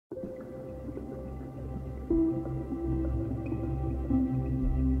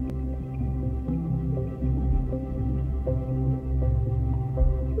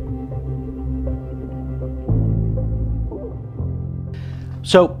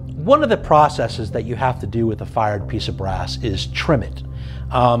So one of the processes that you have to do with a fired piece of brass is trim it.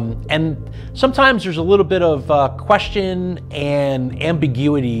 And sometimes there's a little bit of question and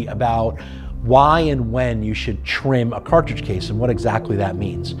ambiguity about why and when you should trim a cartridge case and what exactly that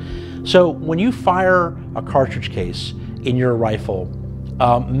means. So when you fire a cartridge case in your rifle,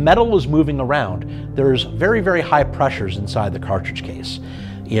 metal is moving around. There's very, very high pressures inside the cartridge case.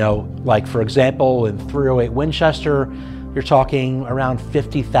 You know, like for example, in .308 Winchester, you're talking around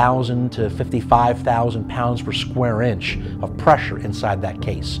 50,000 to 55,000 pounds per square inch of pressure inside that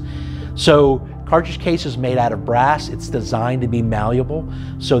case. So cartridge case is made out of brass. It's designed to be malleable,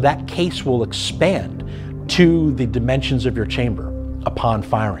 so that case will expand to the dimensions of your chamber upon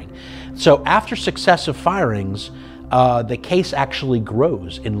firing. So after successive firings, the case actually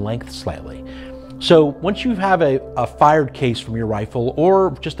grows in length slightly. So once you have a fired case from your rifle,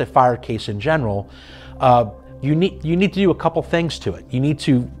 or just a fired case in general, you need to do a couple things to it. You need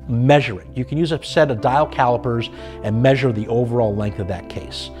to measure it. You can use a set of dial calipers and measure the overall length of that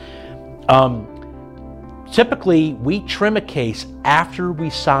case. Typically, we trim a case after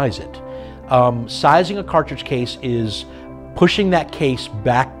we size it. Sizing a cartridge case is pushing that case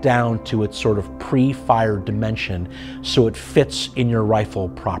back down to its sort of pre-fired dimension so it fits in your rifle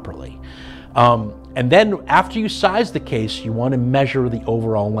properly. And then after you size the case, you want to measure the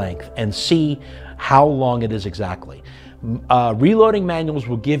overall length and see how long it is exactly. Reloading manuals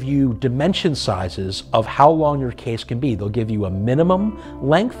will give you dimension sizes of how long your case can be. They'll give you a minimum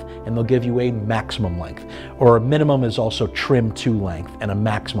length and they'll give you a maximum length. Or a minimum is also trim to length and a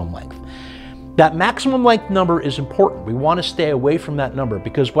maximum length. That maximum length number is important. We want to stay away from that number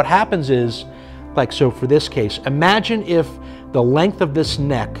because what happens is, like so for this case, imagine if the length of this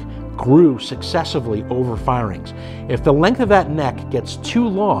neck grew successively over firings. If the length of that neck gets too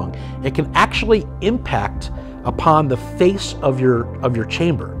long, it can actually impact upon the face of your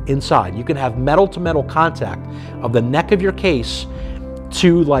chamber inside. You can have metal to metal contact of the neck of your case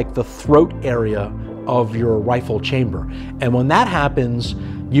to like the throat area of your rifle chamber. And when that happens,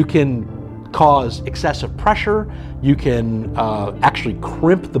 you can cause excessive pressure. You can actually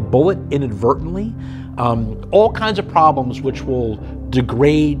crimp the bullet inadvertently. All kinds of problems which will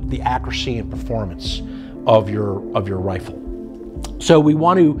degrade the accuracy and performance of your rifle. So we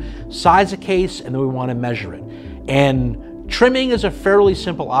want to size a case and then we want to measure it. And trimming is a fairly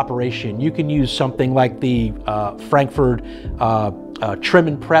simple operation. You can use something like the Frankfurt Trim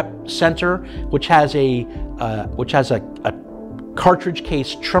and Prep Center, which has a cartridge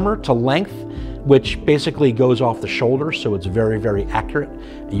case trimmer to length, which basically goes off the shoulder, so it's very, very accurate.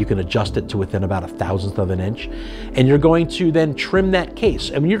 You can adjust it to within about 1/1000th of an inch. And you're going to then trim that case.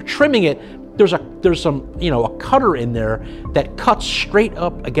 And when you're trimming it, there's some, a cutter in there that cuts straight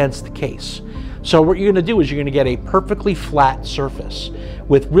up against the case. So what you're gonna do is you're gonna get a perfectly flat surface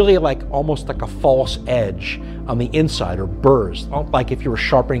with really almost like a false edge on the inside, or burrs, like if you were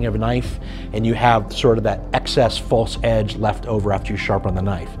sharpening a knife and you have sort of that excess false edge left over after you sharpen the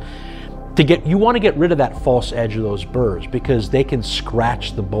knife. You want to get rid of that false edge of those burrs because they can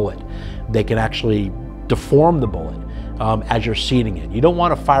scratch the bullet. They can actually deform the bullet as you're seating it. You don't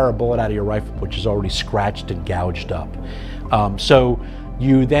want to fire a bullet out of your rifle which is already scratched and gouged up. So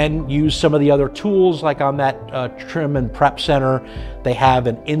you then use some of the other tools, like on that Trim and Prep Center. They have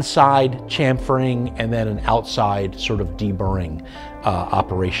an inside chamfering and then an outside sort of deburring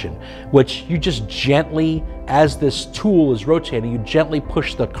operation, which you just gently, as this tool is rotating, you gently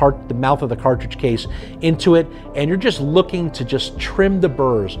push the mouth of the cartridge case into it, and you're just looking to just trim the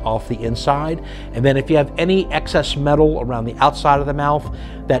burrs off the inside. And then if you have any excess metal around the outside of the mouth,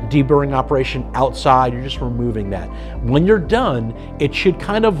 that deburring operation outside, you're just removing that. When you're done, it should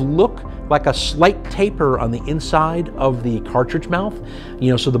kind of look like a slight taper on the inside of the cartridge mouth,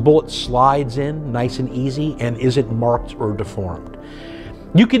 so the bullet slides in nice and easy and isn't marked or deformed.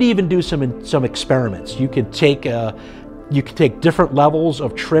 You could even do some experiments. You could take different levels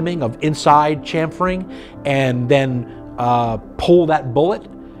of trimming of inside chamfering and then pull that bullet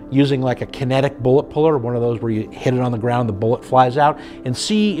using like a kinetic bullet puller, one of those where you hit it on the ground, the bullet flies out, and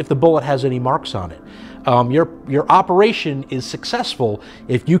see if the bullet has any marks on it. Your operation is successful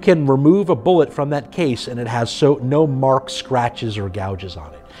if you can remove a bullet from that case and it has no marks, scratches, or gouges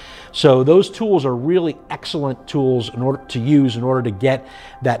on it. So those tools are really excellent tools in order to get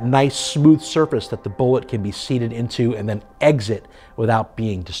that nice smooth surface that the bullet can be seated into and then exit without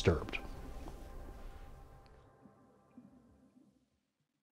being disturbed.